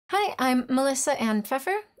Hi, I'm Melissa Ann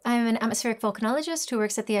Pfeffer. I'm an atmospheric volcanologist who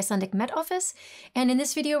works at the Icelandic Met Office, and in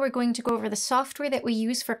this video we're going to go over the software that we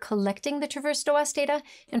use for collecting the traverse DOAS data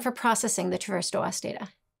and for processing the traverse DOAS data.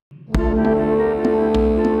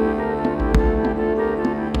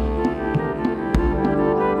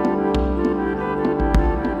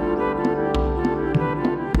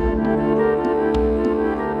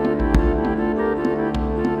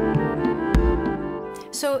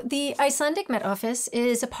 So the Icelandic Met Office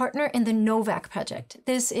is a partner in the NOVAC project.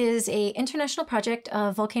 This is an international project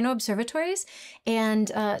of volcano observatories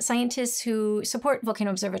and scientists who support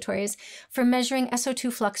volcano observatories for measuring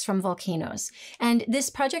SO2 flux from volcanoes. And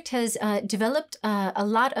this project has developed a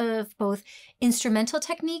lot of both instrumental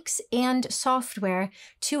techniques and software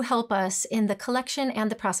to help us in the collection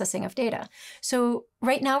and the processing of data. So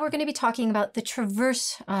right now we're going to be talking about the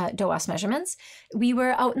traverse DOAS measurements. We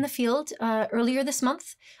were out in the field earlier this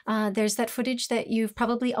month. There's that footage that you've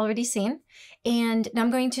probably already seen. And now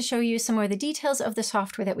I'm going to show you some more of the details of the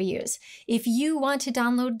software that we use. If you want to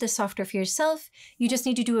download the software for yourself, you just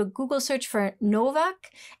need to do a Google search for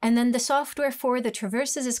NOVAC, and then the software for the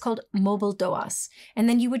traverses is called Mobile DOAS. And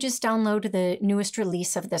then you would just download the newest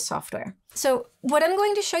release of this software. So what I'm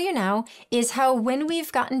going to show you now is how, when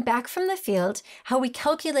we've gotten back from the field, how we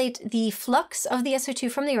calculate the flux of the SO2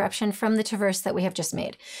 from the eruption from the traverse that we have just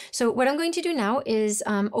made. So what I'm going to do now is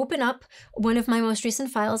open up one of my most recent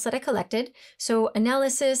files that I collected. So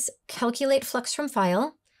analysis, calculate flux from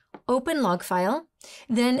file, open log file.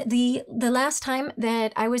 Then the last time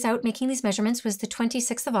that I was out making these measurements was the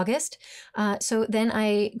 26th of August. So then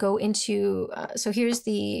I go into, so here's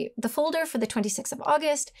the folder for the 26th of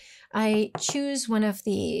August. I choose one of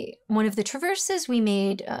the traverses. We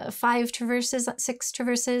made 5 traverses, 6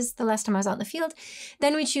 traverses the last time I was out in the field.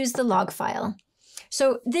 Then we choose the log file.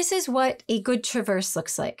 So this is what a good traverse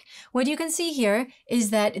looks like. What you can see here is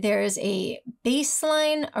that there's a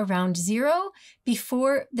baseline around 0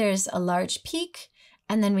 before there's a large peak,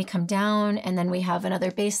 and then we come down, and then we have another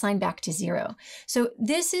baseline back to 0. So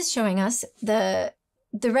this is showing us the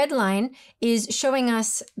red line is showing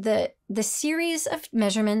us the series of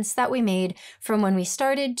measurements that we made from when we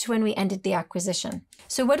started to when we ended the acquisition.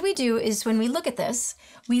 So what we do is, when we look at this,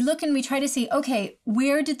 we look and we try to see, okay,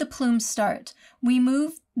 where did the plume start? We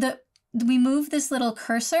move this little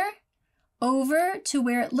cursor over to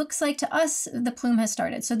where it looks like to us the plume has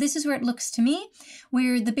started. So this is where it looks to me,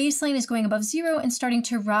 where the baseline is going above 0 and starting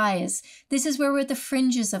to rise. This is where we're at the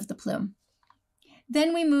fringes of the plume.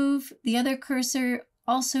 Then we move the other cursor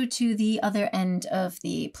also to the other end of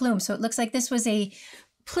the plume. So it looks like this was a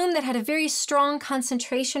plume that had a very strong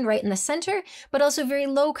concentration right in the center, but also very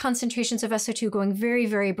low concentrations of SO2 going very,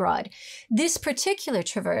 very broad. This particular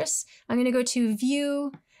traverse, I'm going to go to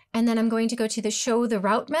View, and then I'm going to go to the Show the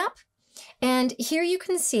Route Map. And here you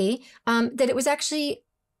can see that it was actually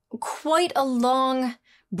quite a long,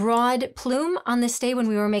 broad plume on this day when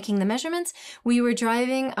we were making the measurements. We were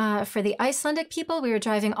driving, for the Icelandic people, we were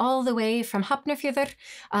driving all the way from Hafnarfjörður,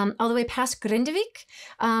 all the way past Grindavik,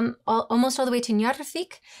 almost all the way to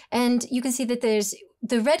Njarðvík. And you can see that there's,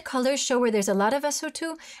 the red colors show where there's a lot of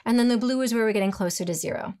SO2, and then the blue is where we're getting closer to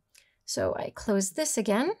 0. So I close this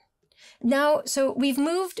again. Now, so we've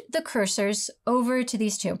moved the cursors over to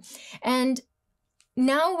these two. And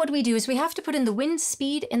now what we do is we have to put in the wind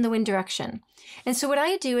speed and the wind direction. And so what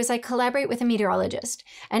I do is I collaborate with a meteorologist.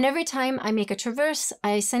 And every time I make a traverse,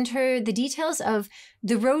 I send her the details of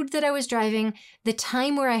the road that I was driving, the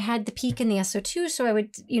time where I had the peak in the SO2. So I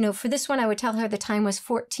would, for this one, I would tell her the time was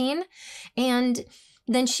 14. And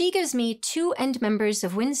then she gives me 2 end members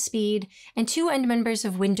of wind speed and 2 end members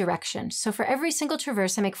of wind direction. So for every single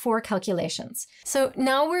traverse, I make 4 calculations. So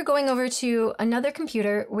now we're going over to another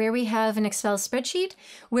computer where we have an Excel spreadsheet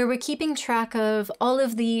where we're keeping track of all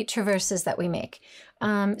of the traverses that we make.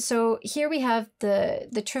 So here we have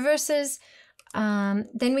the traverses.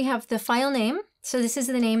 Then we have the file name. So this is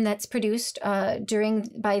the name that's produced by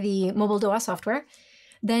the Mobile DOAS software.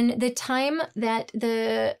 Then the time that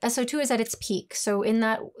the SO2 is at its peak. So in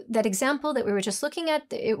that example that we were just looking at,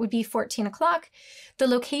 it would be 14 o'clock. The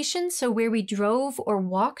location, so where we drove or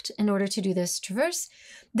walked in order to do this traverse.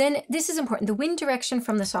 Then this is important, the wind direction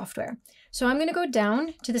from the software. So I'm going to go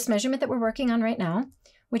down to this measurement that we're working on right now,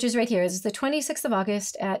 which is right here. This is the 26th of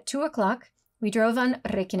August at 2 o'clock. We drove on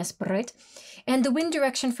Reykjanesbraut, and the wind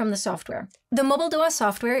direction from the software. The Mobile DOAS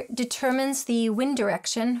software determines the wind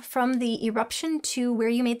direction from the eruption to where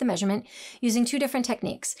you made the measurement using 2 different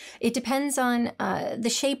techniques. It depends on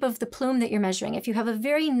the shape of the plume that you're measuring. If you have a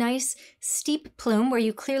very nice steep plume where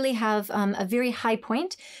you clearly have a very high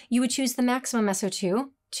point, you would choose the maximum SO2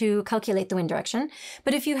 to calculate the wind direction.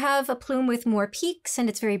 But if you have a plume with more peaks and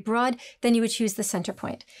it's very broad, then you would choose the center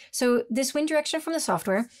point. So this wind direction from the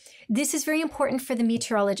software, this is very important for the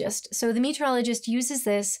meteorologist. So the meteorologist uses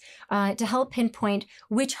this to help pinpoint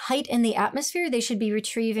which height in the atmosphere they should be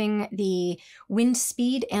retrieving the wind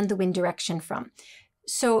speed and the wind direction from.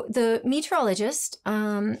 So the meteorologist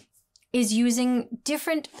is using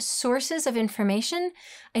different sources of information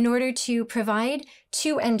in order to provide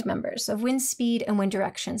two end members of wind speed and wind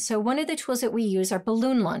direction. So one of the tools that we use are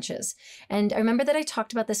balloon launches. And I remember that I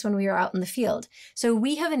talked about this when we were out in the field. So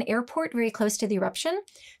we have an airport very close to the eruption.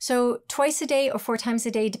 So twice a day or 4 times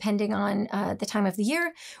a day, depending on the time of the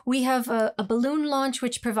year, we have a balloon launch,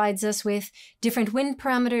 which provides us with different wind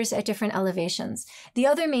parameters at different elevations. The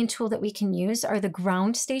other main tool that we can use are the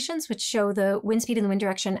ground stations, which show the wind speed and the wind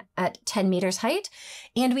direction at 10 meters height.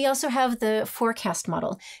 And we also have the forecast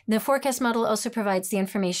model. The forecast model also provides the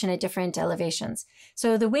information at different elevations.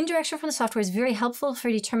 So the wind direction from the software is very helpful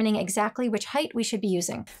for determining exactly which height we should be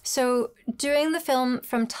using. So during the film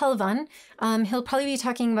from Talvan, he'll probably be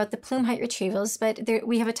talking about the plume height retrievals, but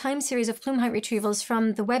we have a time series of plume height retrievals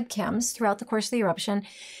from the webcams throughout the course of the eruption.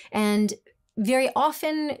 And very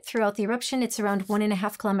often throughout the eruption, it's around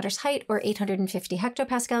 1.5 kilometers height or 850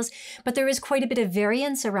 hectopascals, but there is quite a bit of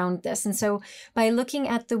variance around this. And so by looking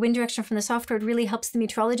at the wind direction from the software, it really helps the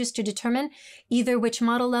meteorologist to determine either which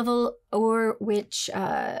model level or which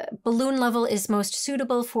balloon level is most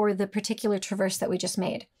suitable for the particular traverse that we just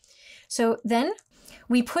made. So then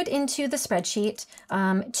we put into the spreadsheet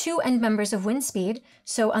 2 end members of wind speed.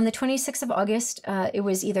 So on the 26th of August, it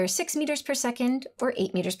was either 6 meters per second or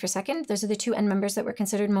 8 meters per second. Those are the 2 end members that were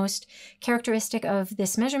considered most characteristic of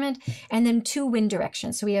this measurement. And then 2 wind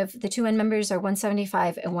directions. So we have the 2 end members are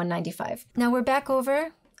 175 and 195. Now we're back over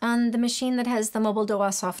on the machine that has the mobile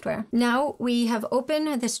DOAS software. Now we have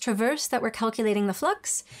opened this traverse that we're calculating the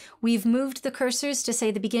flux. We've moved the cursors to say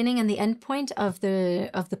the beginning and the end point of the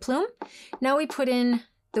plume. Now we put in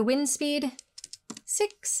the wind speed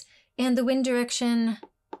 6 and the wind direction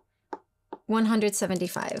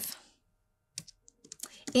 175.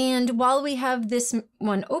 And while we have this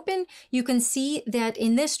one open, you can see that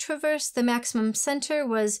in this traverse, the maximum center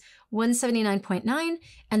was 179.9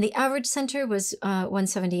 and the average center was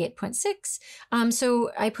 178.6.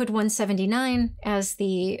 So I put 179 as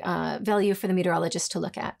the value for the meteorologist to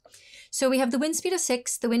look at. So we have the wind speed of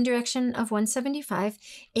 6, the wind direction of 175,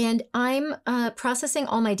 and I'm processing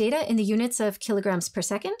all my data in the units of kilograms per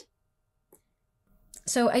second.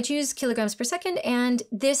 So I choose kilograms per second, and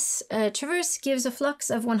this traverse gives a flux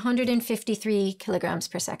of 153 kilograms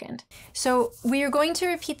per second. So we are going to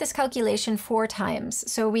repeat this calculation 4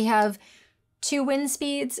 times. So we have 2 wind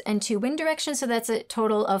speeds and 2 wind directions, so that's a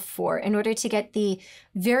total of 4 in order to get the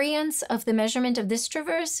variance of the measurement of this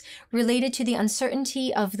traverse related to the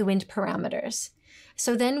uncertainty of the wind parameters.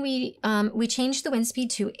 So then we change the wind speed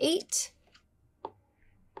to 8.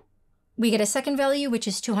 We get a second value, which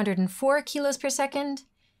is 204 kilos per second.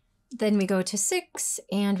 Then we go to 6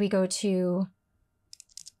 and we go to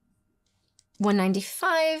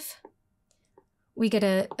 195. We get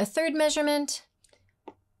a third measurement.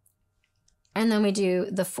 And then we do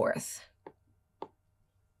the 4th.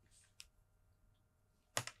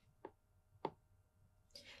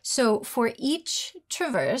 So for each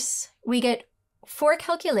traverse, we get 4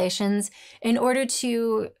 calculations in order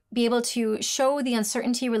to be able to show the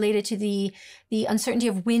uncertainty related to the uncertainty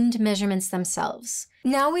of wind measurements themselves.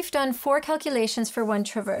 Now we've done 4 calculations for one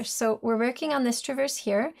traverse. So we're working on this traverse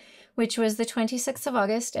here, which was the 26th of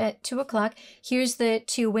August at 2 o'clock. Here's the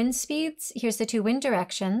 2 wind speeds, here's the 2 wind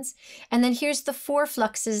directions, and then here's the 4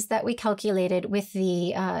 fluxes that we calculated with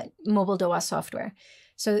the mobile DOAS software.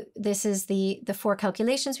 So this is the 4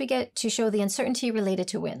 calculations we get to show the uncertainty related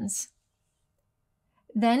to winds.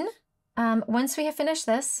 Then, once we have finished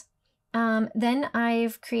this, then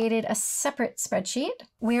I've created a separate spreadsheet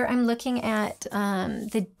where I'm looking at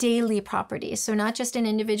the daily properties. So not just an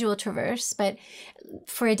individual traverse, but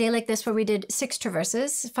for a day like this where we did 6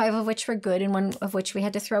 traverses, 5 of which were good and 1 of which we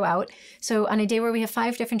had to throw out. So on a day where we have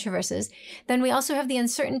 5 different traverses, then we also have the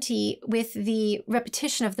uncertainty with the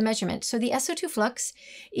repetition of the measurement. So the SO2 flux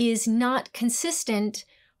is not consistent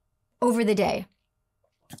over the day.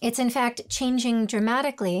 It's in fact changing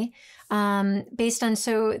dramatically based on,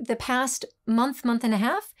 so the past month and a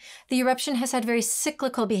half, the eruption has had very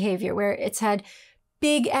cyclical behavior where it's had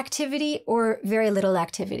big activity or very little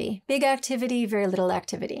activity. Big activity, very little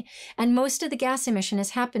activity. And most of the gas emission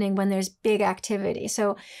is happening when there's big activity.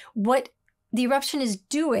 So what the eruption is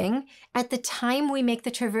doing at the time we make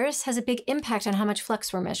the traverse has a big impact on how much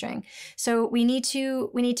flux we're measuring. So we need to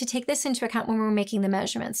take this into account when we're making the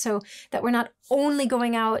measurements, so that we're not only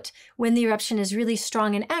going out when the eruption is really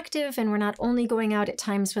strong and active, and we're not only going out at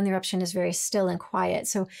times when the eruption is very still and quiet.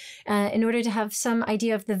 So in order to have some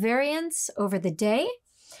idea of the variance over the day,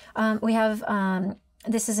 we have,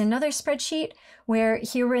 this is another spreadsheet where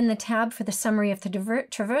here we're in the tab for the summary of the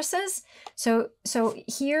traverses. So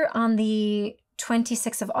here on the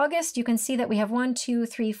 26th of August, you can see that we have 1, 2,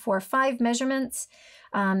 3, 4, 5 measurements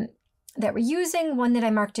that we're using. One that I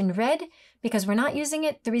marked in red because we're not using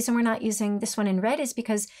it. The reason we're not using this one in red is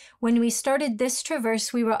because when we started this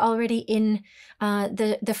traverse, we were already in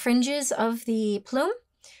the fringes of the plume.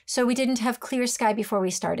 So we didn't have clear sky before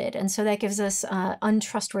we started. And so that gives us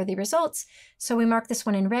untrustworthy results. So we mark this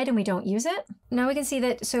one in red and we don't use it. Now we can see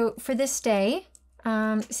that, so for this day,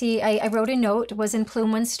 see, I wrote a note, was in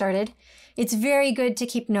plume when started. It's very good to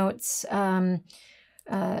keep notes.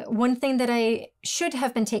 One thing that I should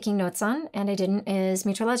have been taking notes on, and I didn't, is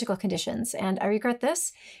meteorological conditions. And I regret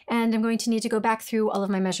this. And I'm going to need to go back through all of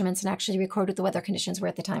my measurements and actually record what the weather conditions were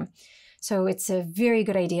at the time. So it's a very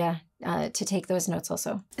good idea to take those notes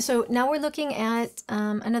also. So now we're looking at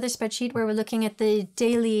another spreadsheet where we're looking at the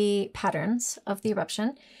daily patterns of the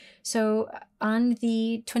eruption. So on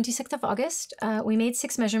the 26th of August, we made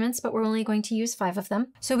 6 measurements, but we're only going to use 5 of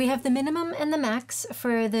them. So we have the minimum and the max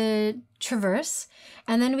for the traverse,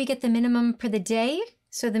 and then we get the minimum per the day.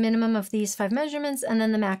 So the minimum of these 5 measurements, and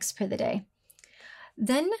then the max per the day.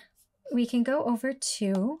 Then we can go over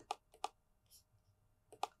to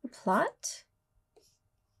the plot.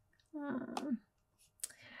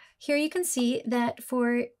 Here you can see that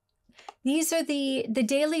for these are the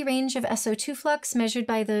daily range of SO2 flux measured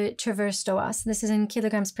by the traverse DOAS. This is in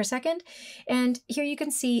kilograms per second. And here you can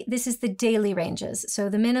see this is the daily ranges. So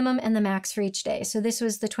the minimum and the max for each day. So this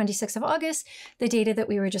was the 26th of August, the data that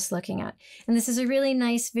we were just looking at. And this is a really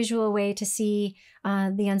nice visual way to see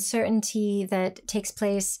the uncertainty that takes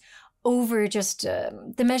place over just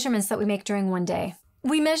the measurements that we make during one day.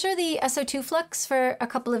 We measure the SO2 flux for a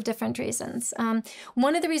couple of different reasons.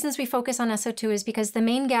 One of the reasons we focus on SO2 is because the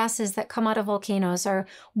main gases that come out of volcanoes are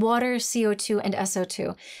water, CO2, and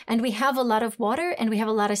SO2. And we have a lot of water and we have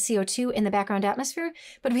a lot of CO2 in the background atmosphere,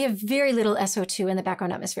 but we have very little SO2 in the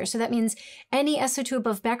background atmosphere. So that means any SO2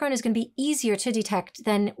 above background is going to be easier to detect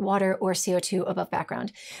than water or CO2 above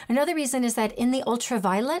background. Another reason is that in the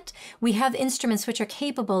ultraviolet, we have instruments which are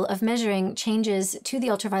capable of measuring changes to the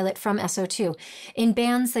ultraviolet from SO2 in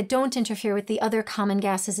bands that don't interfere with the other common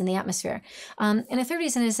gases in the atmosphere. And a third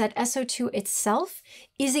reason is that SO2 itself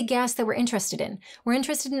is a gas that we're interested in. We're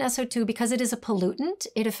interested in SO2 because it is a pollutant.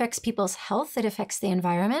 It affects people's health. It affects the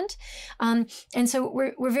environment. And so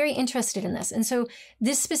we're very interested in this. And so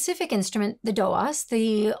this specific instrument, the DOAS,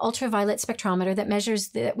 the ultraviolet spectrometer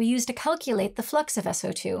that we use to calculate the flux of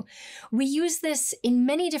SO2, we use this in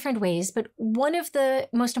many different ways, but one of the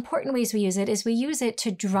most important ways we use it is we use it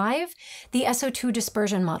to drive the SO2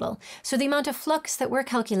 dispersion model. So the amount of flux that we're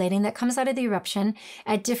calculating that comes out of the eruption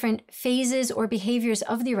at different phases or behaviors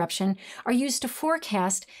of the eruption are used to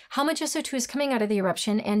forecast how much SO2 is coming out of the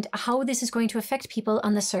eruption and how this is going to affect people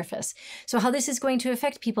on the surface. So how this is going to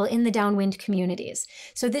affect people in the downwind communities.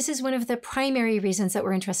 So this is one of the primary reasons that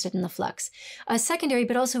we're interested in the flux. A secondary,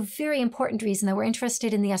 but also very important reason that we're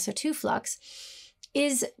interested in the SO2 flux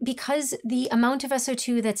is because the amount of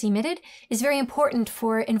SO2 that's emitted is very important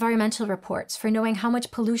for environmental reports, for knowing how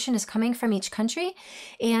much pollution is coming from each country.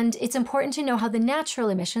 And it's important to know how the natural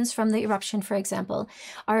emissions from the eruption, for example,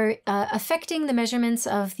 are affecting the measurements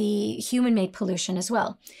of the human-made pollution as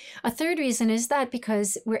well. A third reason is that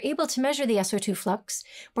because we're able to measure the SO2 flux,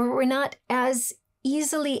 but we're not as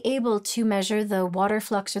easily able to measure the water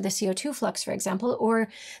flux or the CO2 flux, for example, or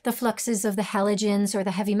the fluxes of the halogens or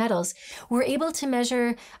the heavy metals. We're able to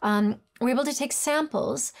measure, we're able to take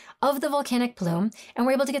samples of the volcanic plume, and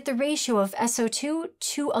we're able to get the ratio of SO2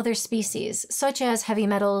 to other species, such as heavy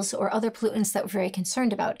metals or other pollutants that we're very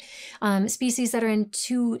concerned about, species that are in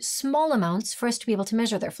too small amounts for us to be able to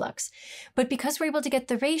measure their flux. But because we're able to get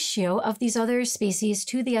the ratio of these other species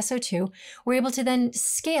to the SO2, we're able to then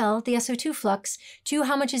scale the SO2 flux to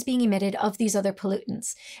how much is being emitted of these other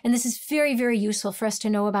pollutants. And this is very, very useful for us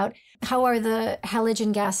to know about how are the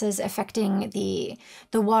halogen gases affecting the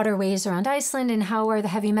waterways around Iceland, and how are the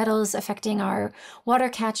heavy metals affecting our water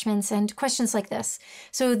catchments, and questions like this.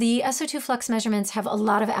 So the SO2 flux measurements have a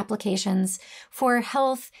lot of applications for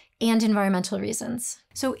health and environmental reasons.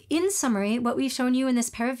 So in summary, what we've shown you in this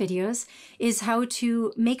pair of videos is how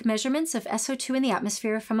to make measurements of SO2 in the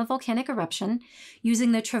atmosphere from a volcanic eruption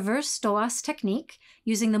using the Traverse DOAS technique,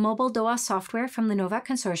 using the mobile DOAS software from the NOVAC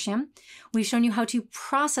Consortium. We've shown you how to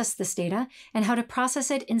process this data and how to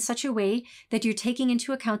process it in such a way that you're taking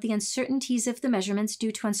into account the uncertainties of the measurements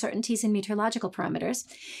due to uncertainties in meteorological parameters.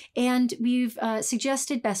 And we've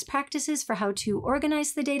suggested best practices for how to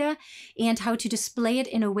organize the data and how to display it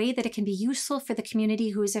in a way that it can be useful for the community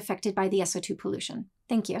who is affected by the SO2 pollution.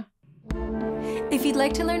 Thank you. If you'd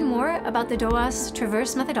like to learn more about the DOAS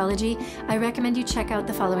Traverse methodology, I recommend you check out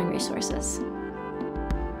the following resources.